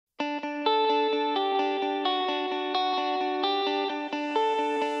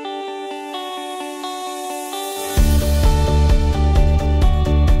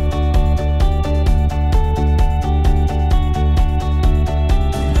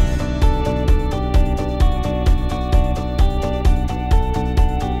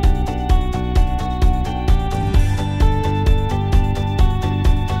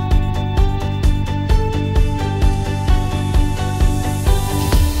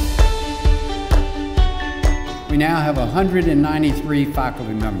We now have 193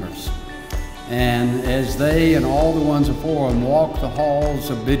 faculty members. And as they and all the ones before them walk the halls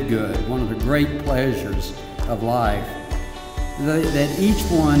of Bidgood, one of the great pleasures of life, that each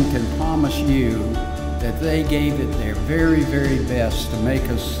one can promise you that they gave it their very, very best to make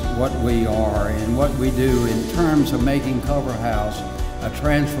us what we are and what we do in terms of making Culverhouse a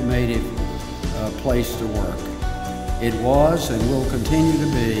transformative place to work. It was and will continue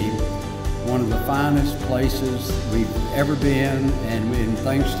to be one of the finest places we've ever been, and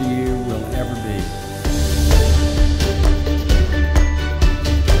thanks to you, will ever be.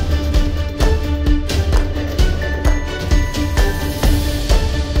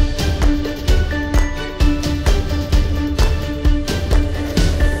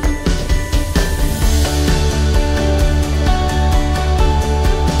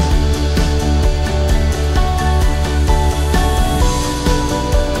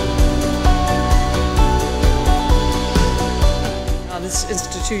 This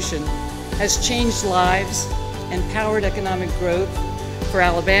institution has changed lives and powered economic growth for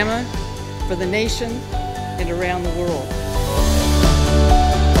Alabama, for the nation, and around the world.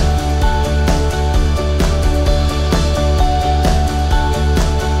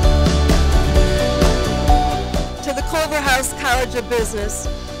 To the Culverhouse College of Business,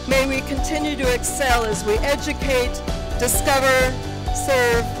 may we continue to excel as we educate, discover,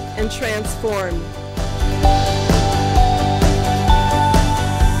 serve, and transform.